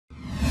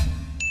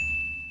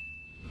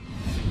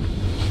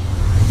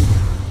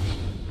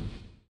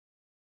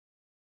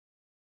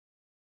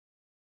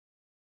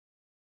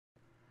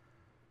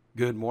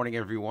Good morning,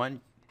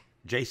 everyone.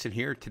 Jason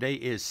here. Today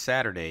is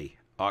Saturday,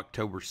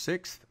 October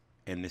 6th,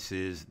 and this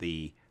is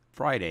the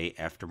Friday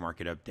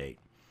aftermarket update.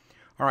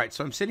 All right,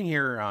 so I'm sitting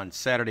here on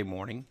Saturday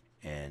morning,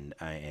 and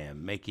I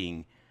am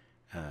making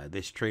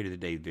this trade of the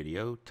day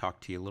video,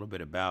 talk to you a little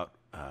bit about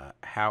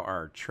how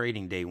our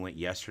trading day went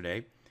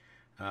yesterday.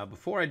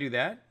 Before I do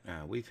that,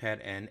 we've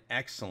had an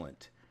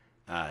excellent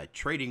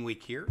trading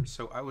week here,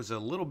 so I was a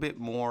little bit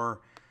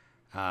more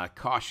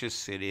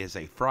cautious. It is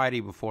a Friday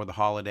before the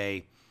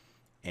holiday.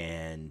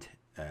 And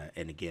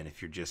again, if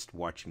you're just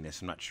watching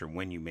this, I'm not sure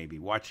when you may be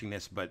watching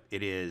this, but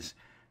it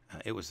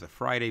was the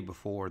Friday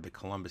before the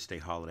Columbus Day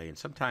holiday, and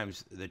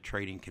sometimes the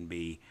trading can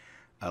be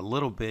a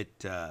little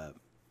bit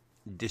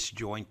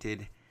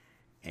disjointed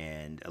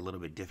and a little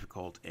bit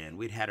difficult. And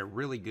we'd had a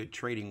really good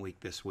trading week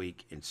this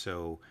week, and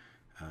so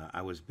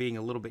I was being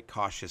a little bit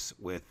cautious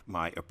with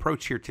my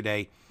approach here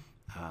today.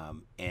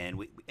 And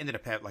we ended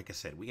up having, like I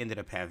said, we ended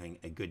up having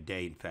a good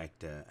day. In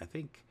fact, I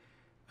think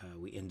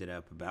we ended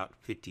up about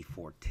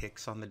 54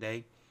 ticks on the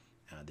day.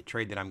 The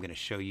trade that I'm going to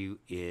show you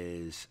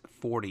is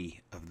 40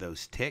 of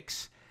those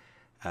ticks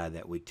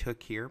that we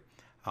took here.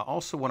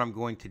 Also, what I'm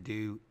going to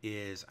do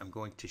is I'm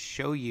going to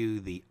show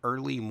you the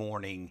early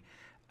morning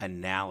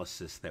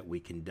analysis that we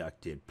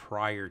conducted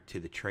prior to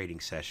the trading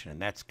session, and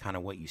that's kind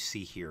of what you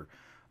see here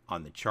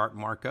on the chart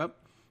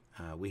markup.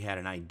 We had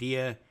an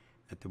idea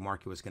that the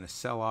market was going to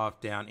sell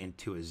off down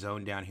into a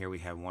zone down here. We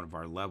have one of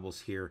our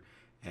levels here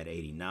at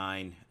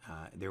 89.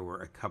 There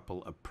were a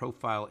couple of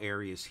profile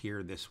areas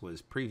here. This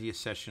was previous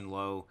session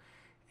low,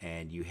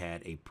 and you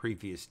had a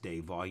previous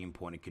day volume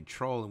point of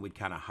control, and we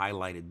kind of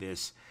highlighted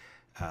this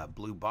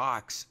blue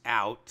box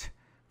out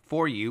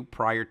for you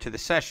prior to the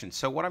session.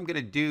 So what I'm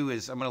going to do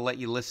is I'm going to let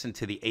you listen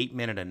to the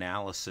 8-minute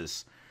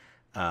analysis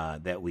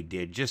that we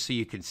did, just so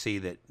you can see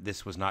that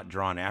this was not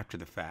drawn after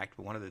the fact.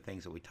 But one of the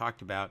things that we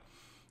talked about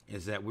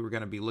is that we were going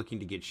to be looking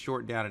to get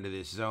short down into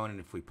this zone, and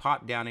if we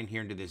pop down in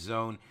here into this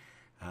zone,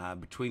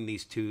 between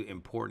these two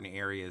important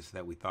areas,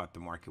 that we thought the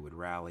market would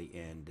rally,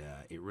 and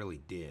it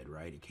really did,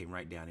 right? It came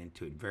right down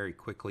into it very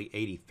quickly.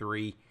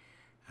 83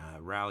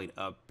 rallied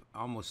up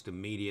almost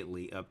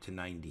immediately up to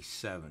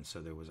 97,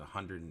 so there was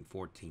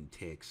 114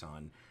 ticks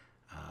on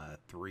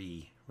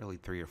three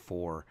or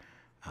four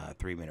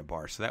 3-minute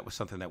bars. So that was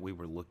something that we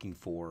were looking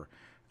for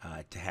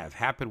to have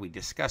happen. We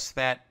discussed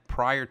that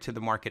prior to the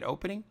market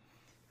opening,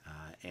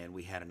 and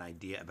we had an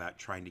idea about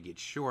trying to get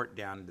short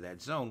down into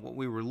that zone. What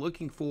we were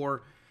looking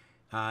for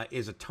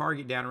is a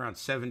target down around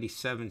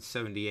 77,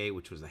 78,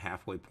 which was the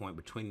halfway point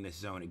between this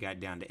zone. It got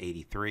down to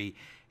 83,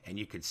 and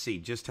you could see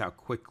just how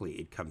quickly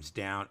it comes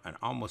down and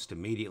almost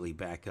immediately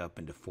back up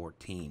into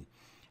 14.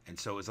 And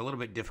so it was a little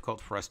bit difficult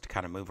for us to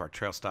kind of move our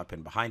trail stop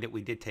in behind it.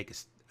 We did take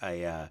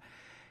a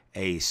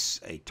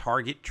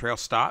target trail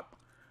stop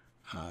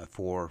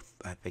for,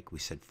 I think we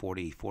said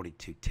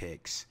 42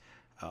 ticks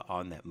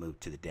on that move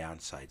to the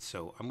downside.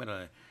 So I'm going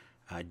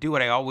to do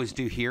what I always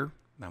do here.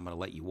 I'm going to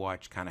let you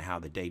watch kind of how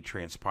the day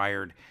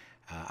transpired.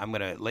 I'm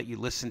going to let you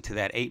listen to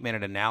that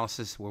 8-minute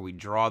analysis where we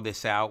draw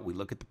this out. We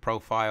look at the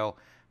profile.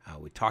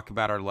 We talk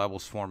about our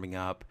levels forming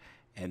up,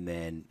 and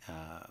then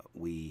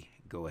we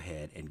go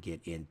ahead and get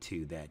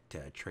into that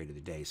trade of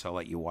the day. So I'll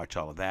let you watch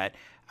all of that.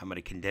 I'm going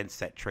to condense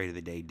that trade of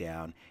the day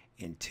down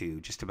into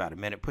just about a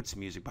minute, put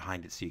some music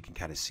behind it so you can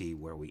kind of see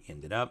where we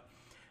ended up.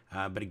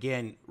 But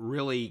again,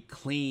 really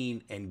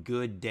clean and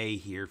good day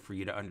here for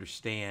you to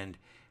understand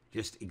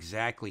just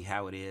exactly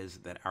how it is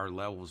that our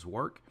levels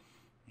work.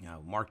 You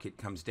know, market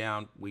comes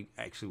down. We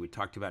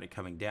talked about it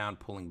coming down,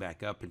 pulling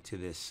back up into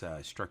this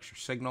structure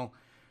signal,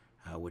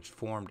 which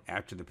formed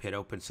after the pit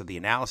open. So the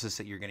analysis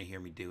that you're going to hear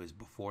me do is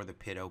before the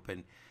pit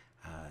open,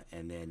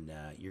 and then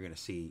you're going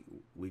to see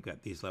we've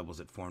got these levels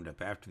that formed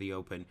up after the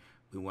open.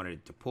 We wanted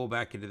it to pull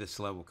back into this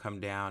level,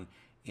 come down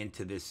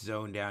into this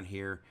zone down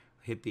here,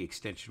 hit the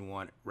extension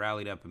one,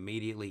 rallied up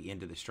immediately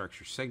into the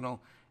structure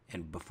signal,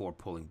 and before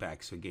pulling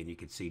back. So again, you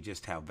can see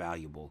just how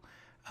valuable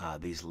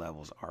these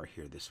levels are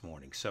here this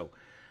morning. So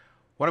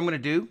what I'm going to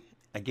do,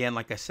 again,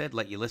 like I said,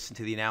 let you listen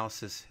to the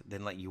analysis,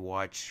 then let you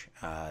watch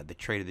the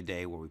trade of the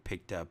day where we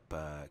picked up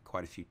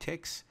quite a few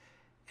ticks,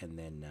 and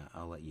then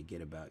I'll let you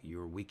get about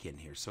your weekend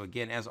here. So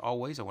again, as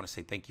always, I want to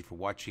say thank you for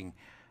watching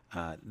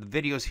the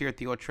videos here at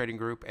the Oil Trading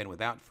Group, and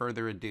without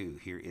further ado,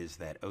 here is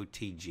that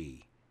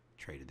OTG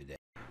trade of the day.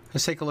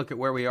 Let's take a look at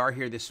where we are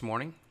here this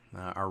morning.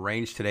 Our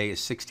range today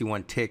is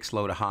 61 ticks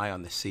low to high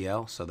on the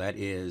CL, so that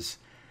is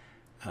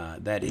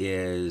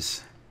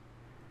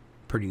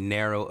pretty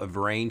narrow of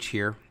range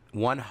here.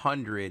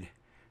 100%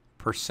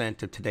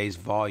 of today's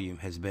volume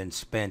has been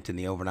spent in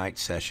the overnight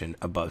session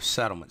above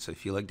settlement. So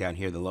if you look down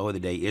here, the low of the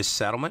day is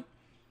settlement.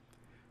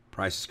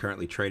 Price is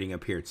currently trading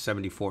up here at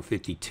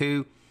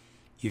 74.52.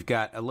 You've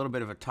got a little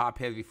bit of a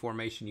top-heavy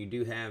formation. You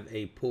do have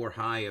a poor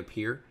high up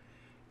here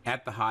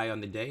at the high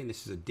on the day, and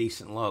this is a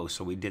decent low.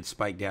 So we did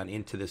spike down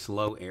into this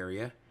low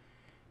area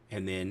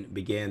and then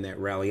began that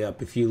rally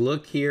up. If you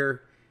look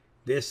here,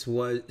 this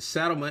was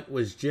settlement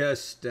was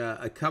just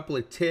a couple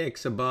of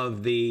ticks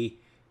above the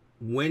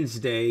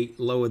Wednesday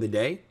low of the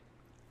day.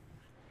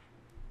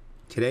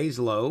 Today's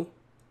low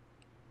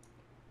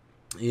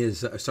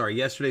is, sorry,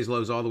 yesterday's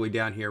low is all the way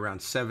down here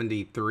around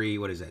 73,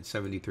 what is that,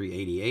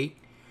 73.88.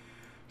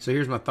 So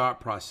here's my thought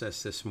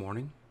process this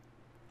morning.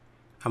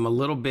 I'm a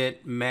little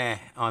bit meh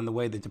on the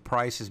way that the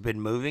price has been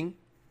moving.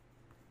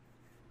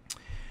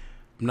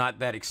 I'm not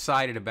that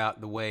excited about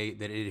the way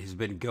that it has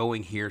been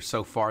going here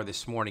so far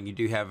this morning. You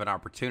do have an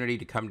opportunity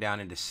to come down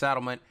into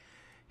settlement.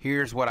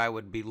 Here's what I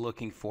would be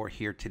looking for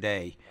here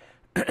today.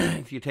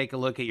 If you take a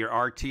look at your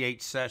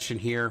RTH session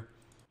here,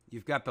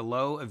 you've got the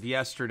low of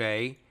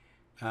yesterday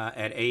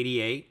at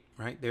 88,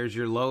 right? There's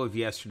your low of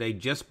yesterday.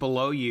 Just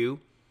below you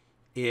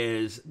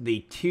is the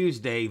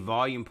Tuesday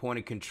volume point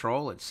of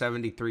control at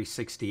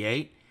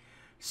 73.68.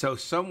 So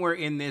somewhere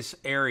in this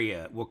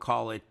area, we'll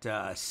call it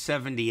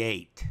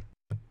 78.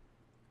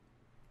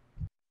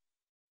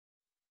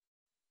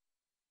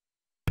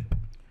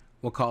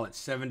 We'll call it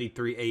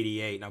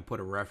 73.88, and I'll put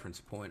a reference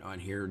point on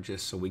here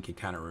just so we can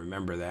kind of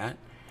remember that.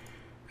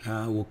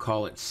 We'll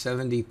call it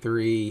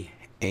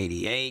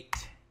 73.88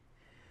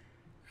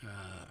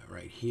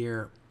 right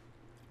here,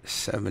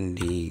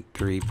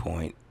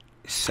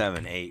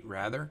 73.78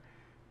 rather,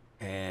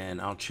 and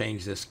I'll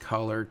change this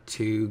color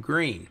to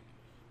green.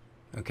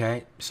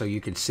 Okay, so you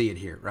can see it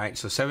here, right?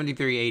 So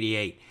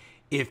 73.88.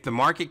 If the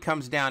market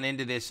comes down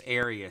into this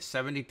area,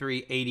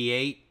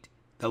 73.88,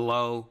 the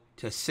low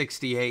to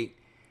 68.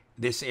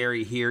 This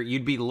area here,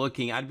 I'd be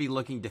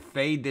looking to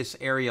fade this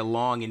area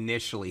long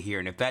initially here.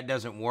 And if that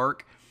doesn't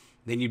work,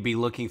 then you'd be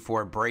looking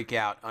for a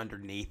breakout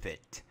underneath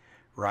it,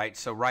 right?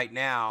 So right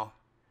now,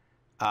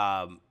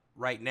 I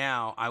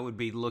would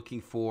be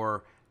looking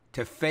to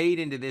fade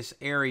into this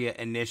area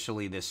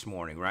initially this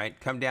morning, right?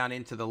 Come down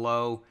into the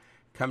low,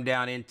 come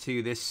down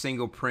into this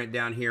single print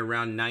down here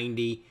around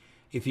 90.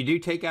 If you do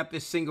take out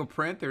this single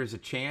print, there's a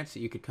chance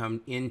that you could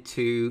come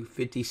into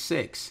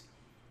 56.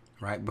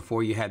 Right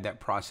before you had that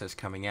process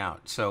coming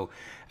out. So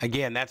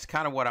again, that's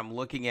kind of what I'm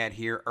looking at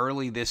here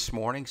early this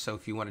morning. So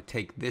if you want to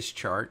take this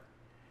chart,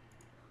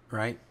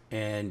 right,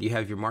 and you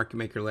have your market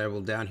maker level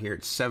down here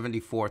at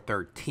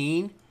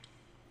 74.13.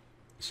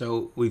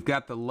 So we've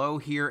got the low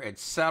here at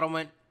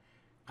settlement.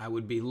 I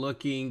would be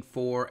looking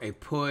for a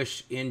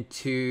push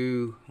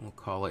into, we'll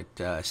call it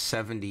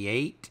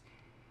 78.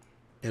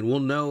 And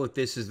we'll know if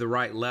this is the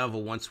right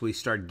level once we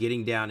start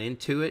getting down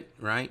into it,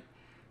 right?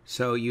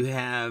 So you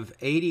have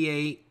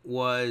 88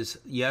 was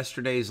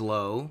yesterday's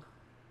low,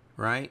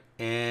 right?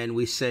 And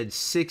we said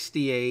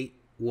 68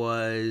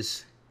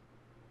 was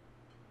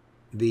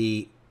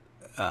the,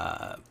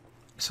 so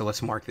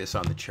let's mark this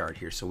on the chart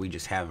here so we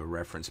just have a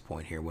reference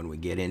point here when we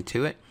get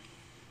into it.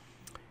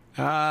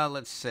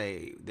 Let's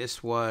say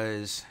this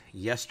was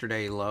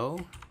yesterday low,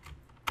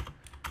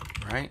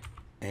 right?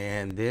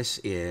 And this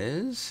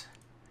is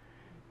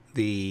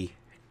the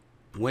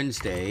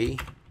Wednesday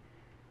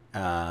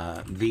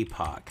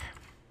VPOC.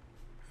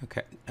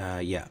 Okay,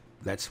 yeah,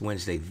 that's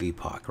Wednesday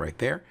VPOC right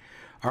there.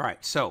 All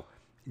right, so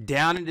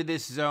down into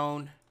this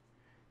zone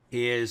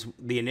is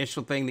the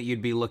initial thing that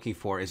you'd be looking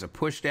for is a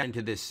push down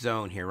into this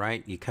zone here,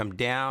 right? You come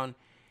down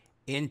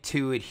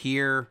into it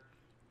here,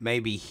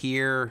 maybe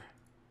here,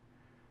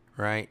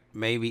 right?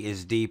 Maybe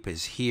as deep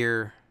as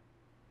here.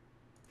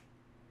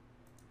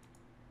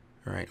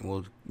 All right,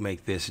 we'll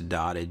make this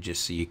dotted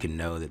just so you can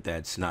know that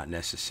that's not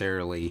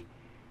necessarily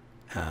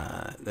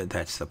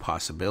that's the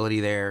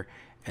possibility there.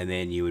 And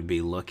then you would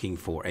be looking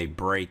for a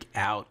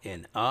breakout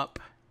and up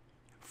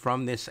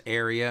from this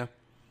area,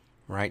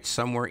 right?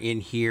 Somewhere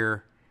in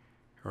here,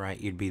 right?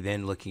 You'd be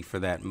then looking for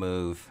that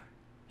move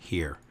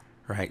here,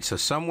 right? So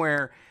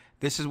somewhere,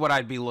 this is what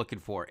I'd be looking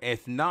for.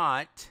 If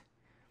not,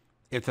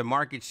 if the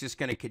market's just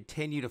going to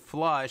continue to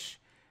flush,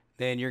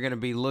 then you're going to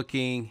be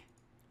looking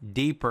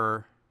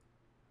deeper,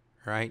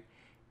 right,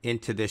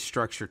 into this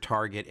structure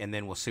target, and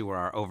then we'll see where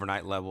our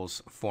overnight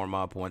levels form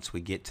up once we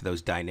get to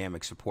those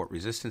dynamic support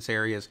resistance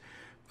areas.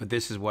 But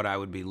this is what I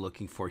would be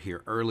looking for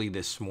here early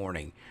this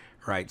morning,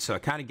 right? So I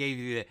kind of gave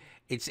you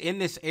it's in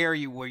this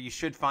area where you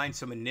should find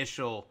some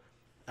initial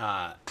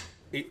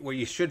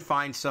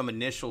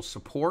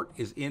support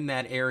is in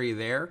that area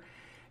there.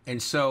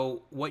 And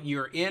so what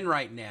you're in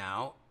right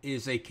now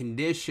is a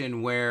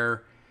condition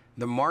where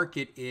the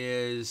market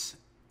is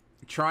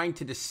trying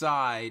to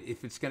decide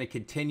if it's going to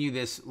continue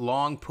this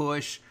long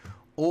push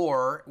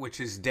or, which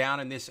is down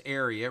in this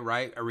area,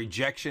 right? A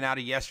rejection out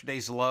of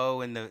yesterday's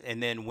low and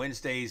then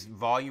Wednesday's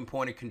volume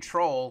point of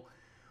control,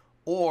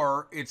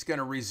 or it's going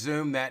to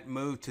resume that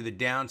move to the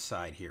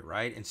downside here,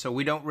 right? And so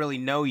we don't really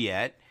know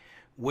yet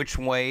which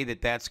way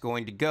that's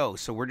going to go.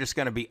 So we're just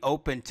going to be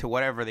open to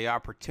whatever the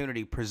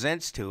opportunity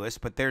presents to us,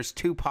 but there's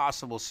two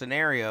possible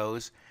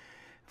scenarios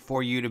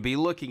for you to be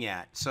looking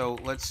at. So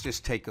let's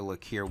just take a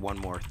look here. One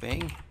more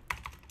thing.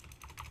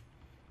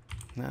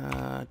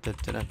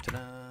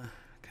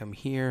 Come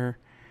here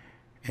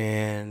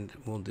and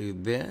we'll do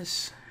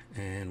this,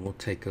 and we'll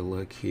take a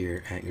look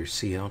here at your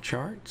CL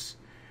charts,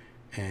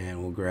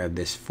 and we'll grab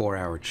this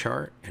 4-hour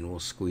chart and we'll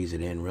squeeze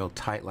it in real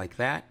tight like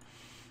that.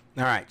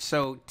 All right,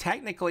 so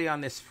technically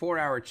on this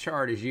 4-hour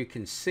chart, as you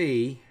can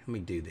see, let me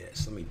do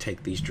this. Let me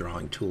take these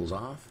drawing tools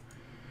off.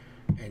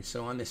 And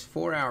so on this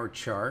 4-hour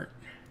chart,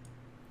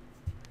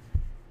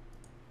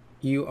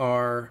 you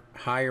are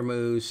higher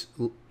moves,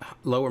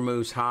 lower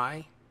moves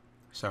high,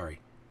 sorry,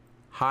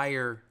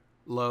 higher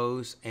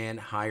lows and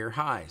higher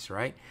highs,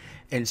 right?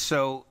 And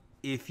so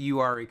if you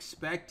are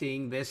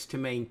expecting this to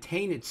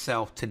maintain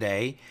itself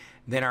today,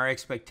 then our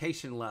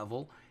expectation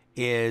level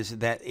is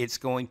that it's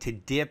going to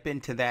dip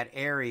into that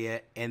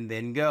area and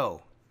then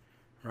go,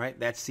 right?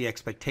 That's the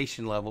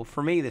expectation level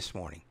for me this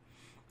morning.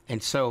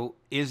 And so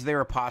is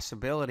there a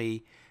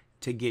possibility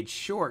to get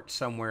short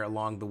somewhere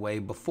along the way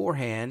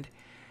beforehand?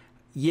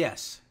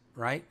 Yes,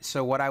 right?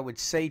 So what I would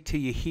say to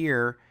you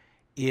here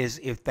is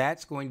if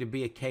that's going to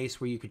be a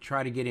case where you could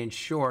try to get in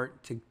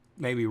short to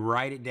maybe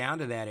write it down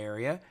to that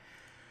area,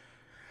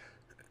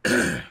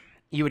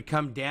 you would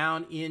come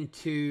down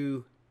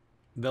into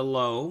the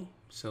low.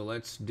 So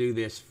let's do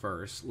this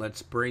first.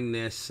 Let's bring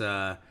this.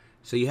 So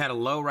you had a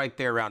low right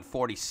there around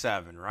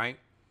 47, right?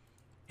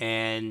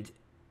 And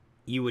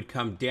you would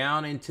come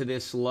down into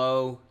this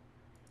low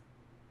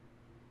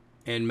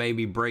and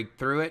maybe break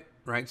through it,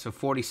 right? So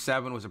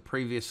 47 was a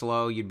previous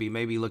low. You'd be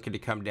maybe looking to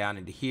come down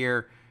into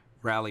here,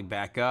 rally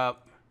back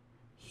up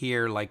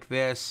here like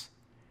this,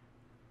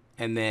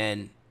 and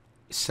then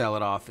sell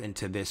it off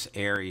into this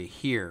area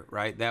here,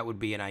 right? That would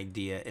be an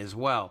idea as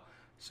well.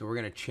 So we're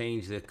going to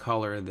change the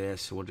color of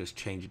this. We'll just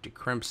change it to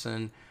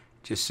crimson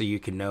just so you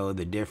can know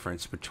the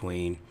difference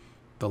between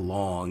the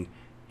long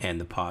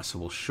and the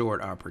possible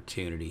short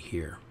opportunity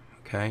here,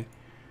 okay?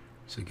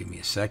 So give me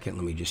a second.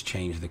 Let me just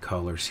change the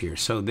colors here.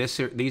 So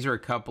these are a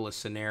couple of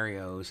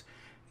scenarios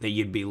that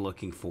you'd be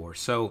looking for.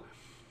 So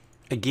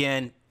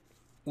again,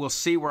 we'll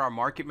see where our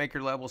market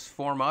maker levels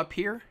form up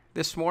here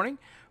this morning.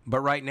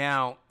 But right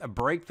now, a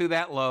break through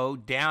that low,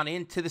 down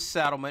into the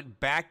settlement,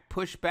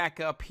 push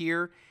back up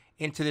here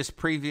into this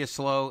previous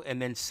low,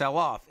 and then sell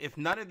off. If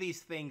none of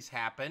these things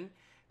happen,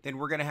 then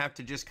we're going to have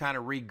to just kind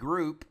of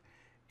regroup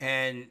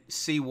and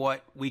see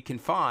what we can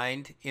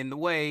find in the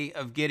way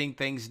of getting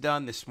things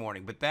done this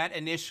morning. But that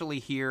initially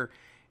here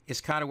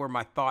is kind of where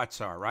my thoughts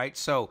are, right?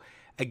 So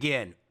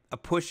again, a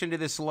push into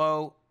this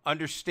low,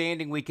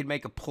 understanding we can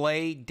make a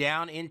play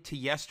down into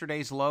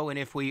yesterday's low, and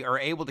if we are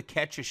able to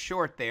catch a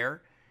short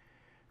there,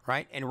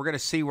 right, and we're going to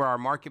see where our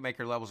market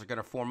maker levels are going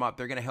to form up.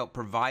 They're going to help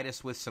provide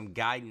us with some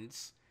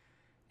guidance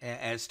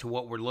as to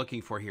what we're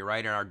looking for here,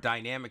 right? And our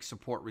dynamic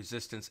support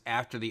resistance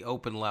after the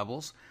open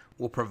levels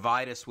will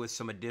provide us with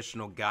some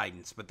additional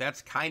guidance. But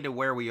that's kind of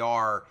where we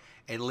are,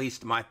 at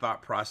least my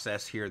thought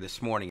process here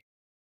this morning.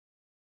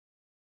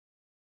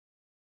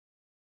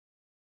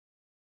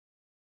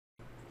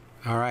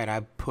 All right, I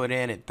put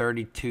in at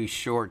 32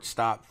 short,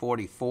 stop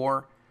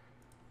 44,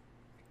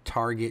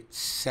 target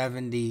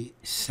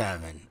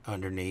 77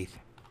 underneath.